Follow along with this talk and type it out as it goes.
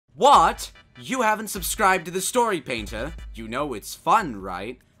What? You haven't subscribed to The Story Painter? You know it's fun,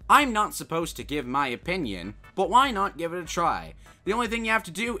 right? I'm not supposed to give my opinion, but why not give it a try? The only thing you have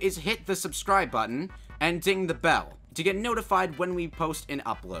to do is hit the subscribe button and ding the bell to get notified when we post and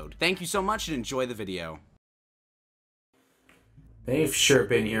upload. Thank you so much and enjoy the video. They've sure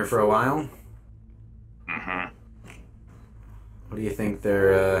been here for a while. Mm-hmm. What do you think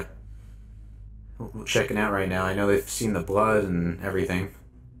they're checking out right now? I know they've seen the blood and everything.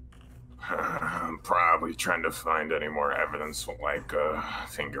 I'm probably trying to find any more evidence like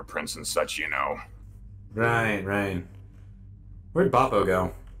fingerprints and such, you know. Right. Where'd Boppo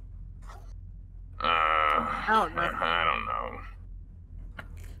go? I don't know.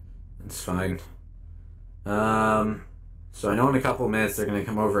 It's fine. So I know in a couple of minutes they're gonna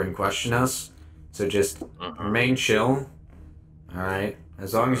come over and question us. So just remain chill. Alright?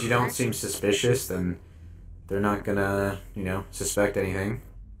 As long as you don't seem suspicious, then they're not gonna, suspect anything.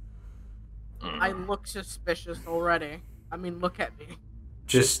 I look suspicious already. I mean, look at me.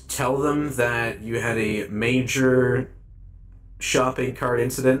 Just tell them that you had a major shopping cart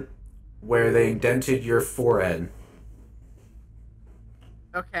incident where they dented your forehead.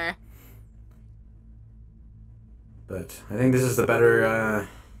 Okay. But I think this is the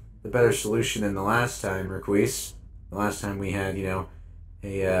better solution than the last time, Requise. The last time we had,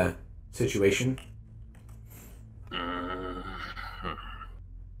 a situation.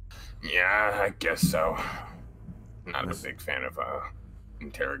 Yeah, I guess so. Not a big fan of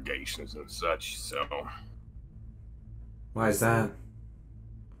interrogations and such, so... Why is that?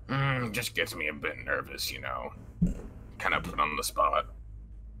 Just gets me a bit nervous, you know. Kind of put on the spot.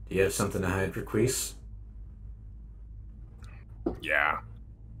 Do you have something to hide, Requise? Yeah.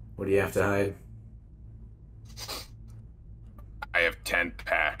 What do you have to hide? I have 10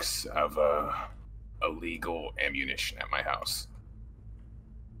 packs of illegal ammunition at my house.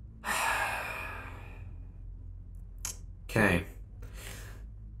 Okay.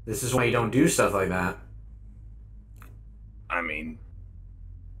 This is why you don't do stuff like that. I mean...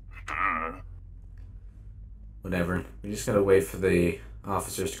 Whatever. We just gotta wait for the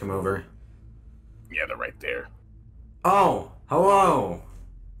officers to come over. Yeah, they're right there. Oh! Hello!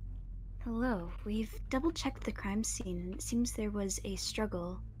 Hello. We've double-checked the crime scene, and it seems there was a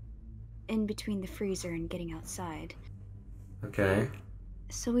struggle in between the freezer and getting outside. Okay.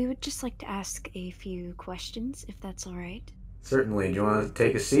 So we would just like to ask a few questions, if that's alright. Certainly. Do you want to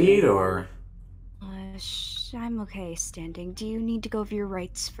take a seat, or...? I'm okay standing. Do you need to go over your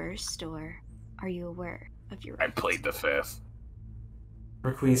rights first, or are you aware of your rights? I plead the fifth.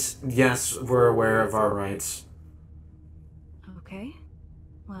 Requise, yes, we're aware of our rights. Okay.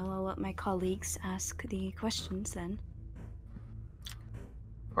 Well, I'll let my colleagues ask the questions then.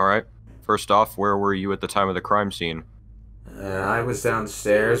 Alright. First off, where were you at the time of the crime scene? I was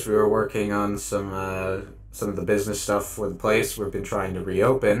downstairs. We were working on some of the business stuff for the place we've been trying to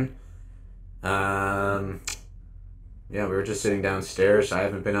reopen. Yeah, we were just sitting downstairs. I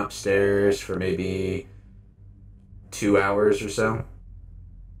haven't been upstairs for maybe 2 hours or so.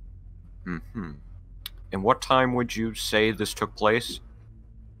 Mm-hmm. And what time would you say this took place?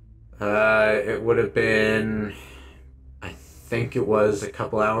 It would have been... I think it was a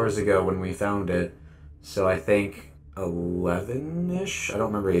couple hours ago when we found it. So I think 11-ish? I don't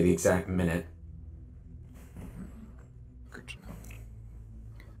remember the exact minute. Good to know.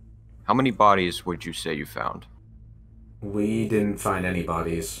 How many bodies would you say you found? We didn't find any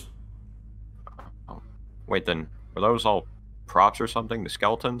bodies. Oh. Wait, then, were those all props or something? The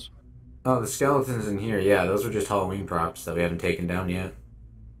skeletons? Oh, the skeletons in here, yeah, those were just Halloween props that we haven't taken down yet.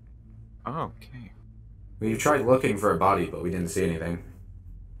 Oh, okay. We tried looking for a body, but we didn't see anything.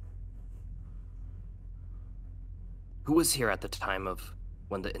 Who was here at the time of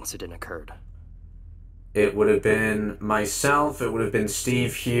when the incident occurred? It would have been myself, it would have been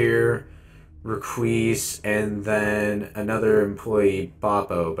Steve here, Requise, and then another employee,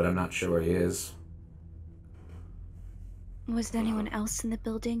 Boppo, but I'm not sure where he is. Was there anyone else in the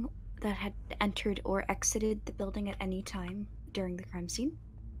building that had entered or exited the building at any time during the crime scene?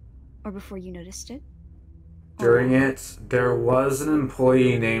 Or before you noticed it? During it, there was an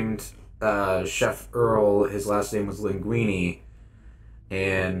employee named Chef Earl. His last name was Linguini.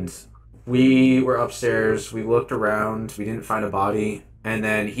 And we were upstairs, we looked around, we didn't find a body, and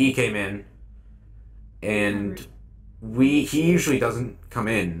then he came in. And he usually doesn't come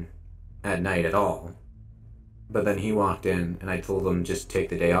in at night at all. But then he walked in, and I told him just take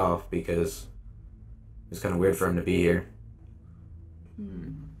the day off because it was kind of weird for him to be here.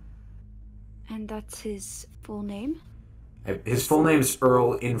 And that's his full name? His full name's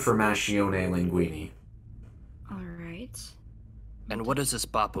Earl Informazione Linguini. Alright. And what is this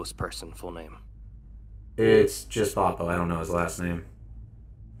Bappo's person full name? It's just Bappo. I don't know his last name.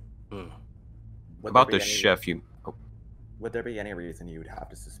 Hmm. About the chef, Would there be any reason you would have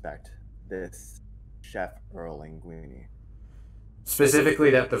to suspect this Chef Earl Linguini?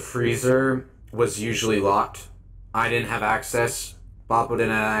 Specifically that the freezer was usually locked. I didn't have access. Bappo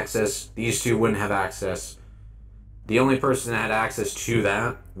didn't have access. These two wouldn't have access. The only person that had access to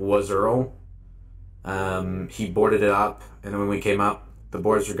that was Earl. He boarded it up, and then when we came up, the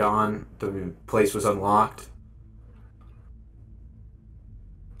boards were gone. The place was unlocked.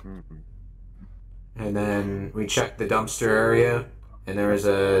 Mm-hmm. And then we checked the dumpster area, and there was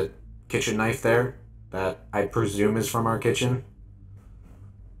a kitchen knife there that I presume is from our kitchen.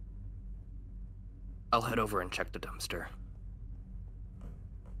 I'll head over and check the dumpster.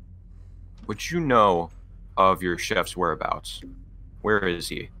 would you know of your chef's whereabouts? Where is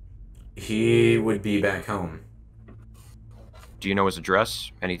he? He would be back home. Do you know his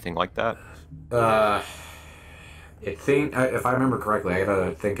address? Anything like that? If I remember correctly, I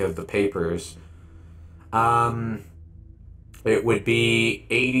gotta think of the papers. It would be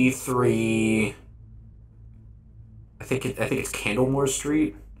 83. I think it's Candlemore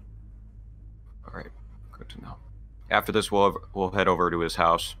Street. All right, good to know. After this, we'll head over to his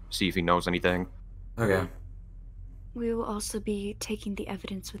house, see if he knows anything. Okay. We will also be taking the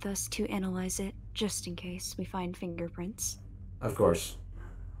evidence with us to analyze it, just in case we find fingerprints. Of course.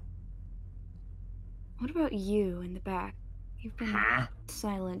 What about you in the back? You've been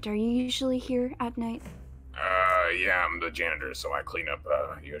silent. Are you usually here at night? Yeah, I'm the janitor, so I clean up,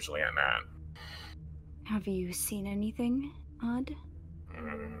 usually at night. Have you seen anything odd?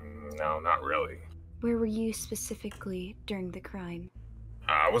 No, not really. Where were you specifically during the crime?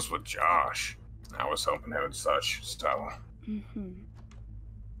 I was with Josh. I was hoping it would such, so... Mm-hmm.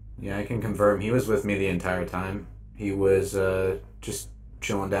 Yeah, I can confirm he was with me the entire time. He was, just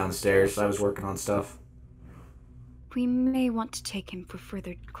chilling downstairs. I was working on stuff. We may want to take him for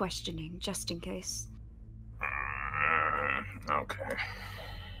further questioning, just in case. Okay.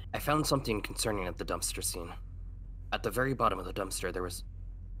 I found something concerning at the dumpster scene. At the very bottom of the dumpster, there was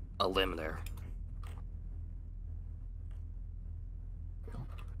a limb there.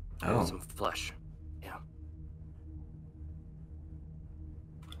 Oh. And some flesh. Yeah.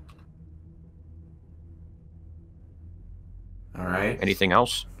 Alright. Anything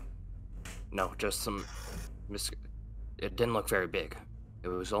else? No, just some... It didn't look very big. It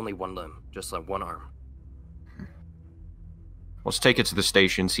was only one limb, just like one arm. Let's take it to the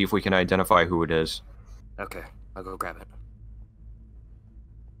station, see if we can identify who it is. Okay, I'll go grab it.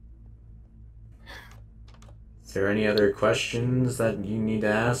 Is there any other questions that you need to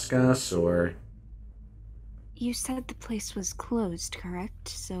ask us, or...? You said the place was closed, correct?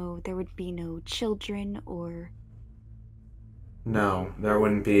 So there would be no children or... No, there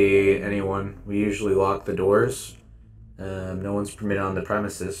wouldn't be anyone. We usually lock the doors. No one's permitted on the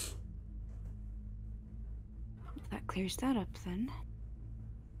premises. That clears that up, then.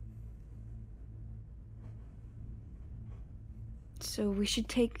 So we should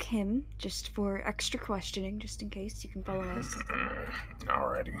take him, just for extra questioning, just in case. You can follow us.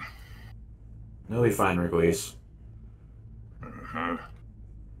 Alrighty. It'll be fine, Ruiz.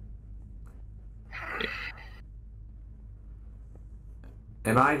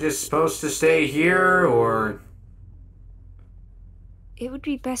 Am I just supposed to stay here, or...? It would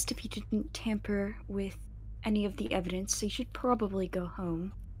be best if you didn't tamper with any of the evidence, so you should probably go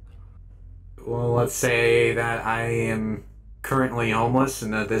home. Well, let's say that I am currently homeless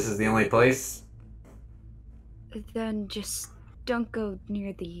and that this is the only place. Then just don't go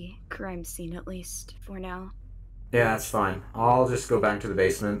near the crime scene, at least, for now. Yeah, that's fine. I'll just go back to the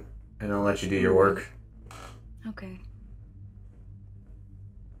basement, and I'll let you do your work. Okay.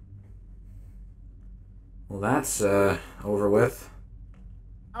 Well, that's, over with.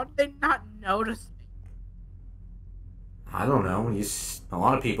 How did they not notice me? I don't know. A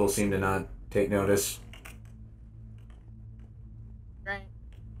lot of people seem to not take notice. Right.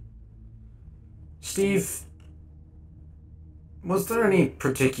 Steve, was there any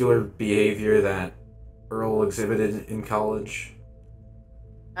particular behavior that Earl exhibited in college?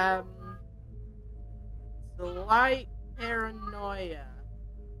 Slight paranoia.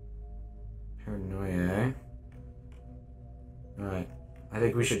 Paranoia, eh? Alright. I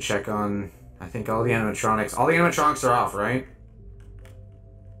think we should check on... I think all the animatronics... All the animatronics are off, right?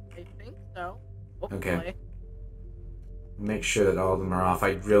 I think so. Hopefully. Okay. Make sure that all of them are off.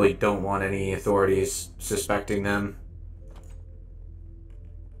 I really don't want any authorities suspecting them.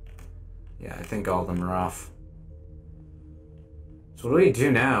 Yeah, I think all of them are off. So what do we do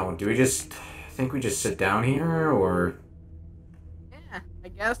now? Do we just... I think we just sit down here, or...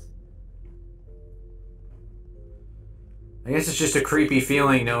 guess. I guess it's just a creepy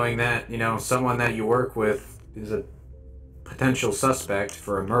feeling knowing that, you know, someone that you work with is a potential suspect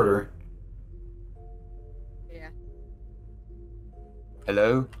for a murder. Yeah.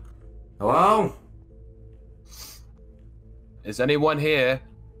 Hello? Hello? Is anyone here?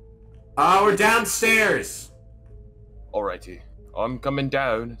 We're downstairs. Alrighty. I'm coming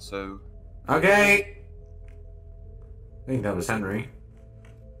down, so... Okay. I think that was Henry.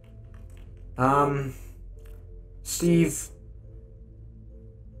 Steve,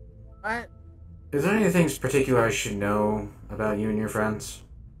 What? is there anything particular I should know about you and your friends?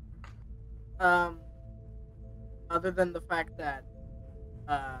 Other than the fact that,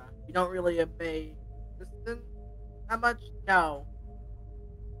 you don't really obey system that much? No.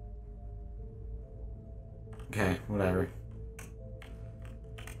 Okay, whatever.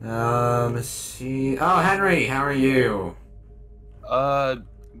 Let's see. Oh, Henry, how are you?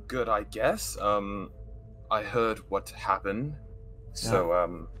 Good, I guess. I heard what happened.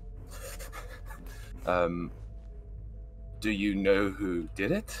 So, do you know who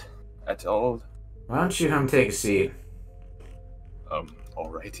did it at all? Why don't you come take a seat?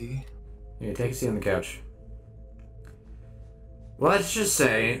 Alrighty. Here, take a seat on the couch. Well, let's just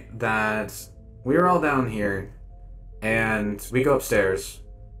say that we were all down here, and we go upstairs,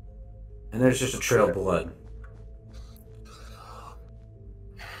 and there's just a trail of blood.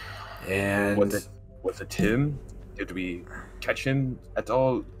 And Was it him? Did we catch him at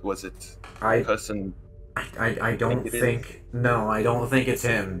all? Was it a person? I don't think... No, I don't think it's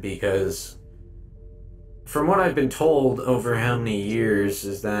him, because... From what I've been told over how many years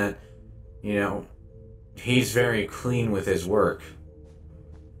is that, you know, he's very clean with his work.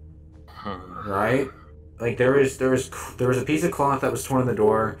 Right? Like, there was a piece of cloth that was torn in the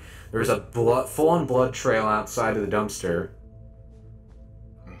door. There was a full-on blood trail outside of the dumpster.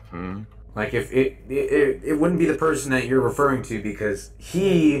 Mm-hmm. Like, if it wouldn't be the person that you're referring to, because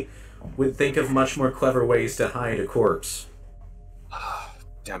he would think of much more clever ways to hide a corpse.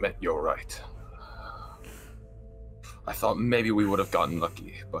 Damn it, you're right. I thought maybe we would have gotten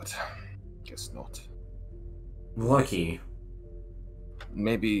lucky, but guess not. Lucky?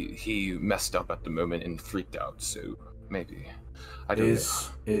 Maybe he messed up at the moment and freaked out, so maybe. I don't know.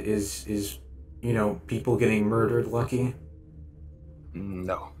 Is, you know, people getting murdered lucky?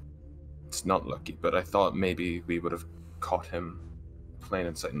 No. It's not lucky, but I thought maybe we would have caught him plain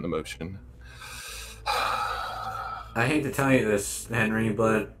in sight in the motion. I hate to tell you this, Henry,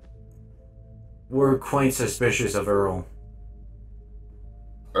 but we're quite suspicious of Earl.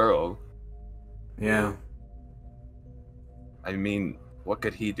 Earl? Yeah. I mean, what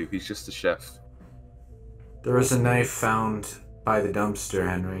could he do? He's just a chef. There was a knife found by the dumpster,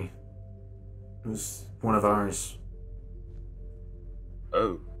 Henry. It was one of ours.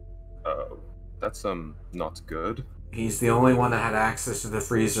 Oh. That's, not good. He's the only one that had access to the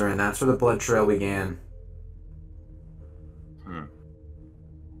freezer, and that's where the blood trail began.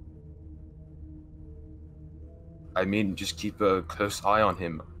 I mean, just keep a close eye on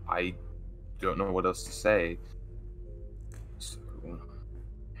him. I don't know what else to say. So...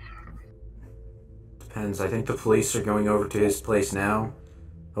 Depends. I think the police are going over to his place now.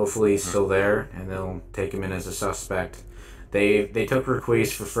 Hopefully he's still there, and they'll take him in as a suspect. They took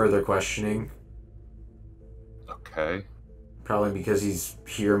requests for further questioning. Okay. Probably because he's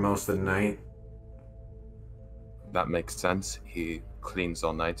here most of the night. That makes sense. He cleans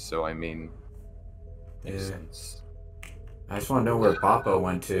all night, so I mean... Makes sense. I just want to know where Papa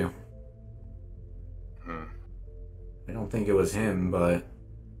went to. I don't think it was him, but...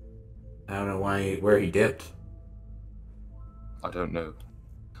 I don't know where he dipped. I don't know.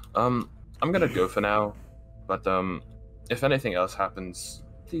 I'm gonna go for now, but, if anything else happens,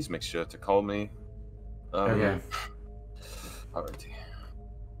 please make sure to call me. Okay. Alrighty.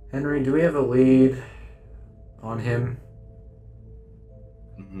 Henry, do we have a lead on him?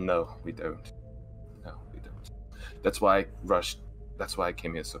 No, we don't. No, we don't. That's why I rushed. That's why I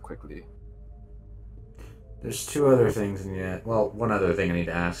came here so quickly. There's two other things in yet. Well, one other thing I need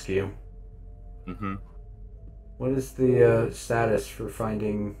to ask you. Mm-hmm. What is the status for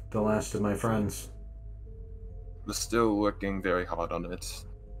finding the last of my friends? We're still working very hard on it.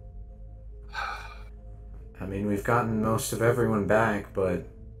 I mean, we've gotten most of everyone back, but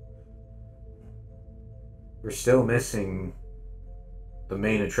we're still missing the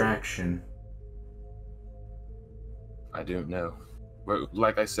main attraction. I don't know.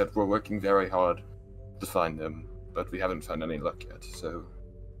 Like I said, we're working very hard to find them, but we haven't found any luck yet, so...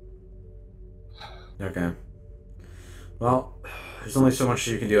 Okay. Well, there's only so much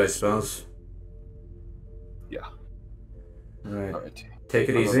you can do, I suppose. Yeah. Alright. Alright. Take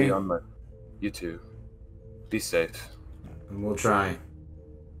it I will easy. be on my... You too. Be safe. And we'll try.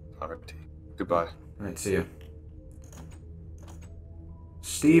 Alright. Goodbye. Alright, see ya.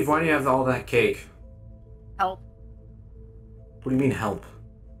 Steve, why do you have all that cake? Help. What do you mean, help?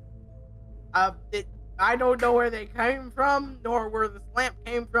 I don't know where they came from, nor where this lamp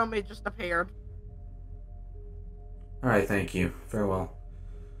came from. It just appeared. Alright, thank you. Farewell.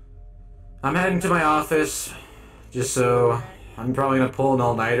 I'm heading to my office, just so... I'm probably gonna pull an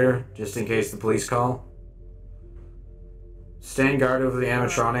all-nighter, just in case the police call. Stand guard over the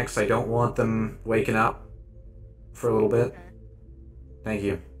animatronics. I don't want them waking up for a little bit. Okay. Thank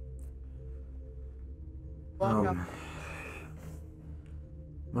you. Welcome.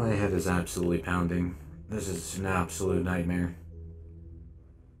 My head is absolutely pounding. This is an absolute nightmare.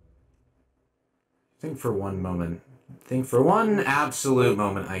 Think for one absolute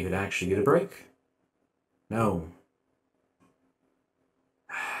moment I could actually get a break. No.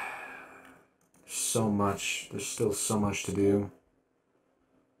 There's still so much to do.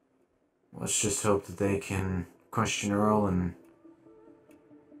 Let's just hope that they can question Earl, and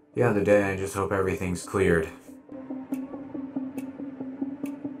the other day I just hope everything's cleared.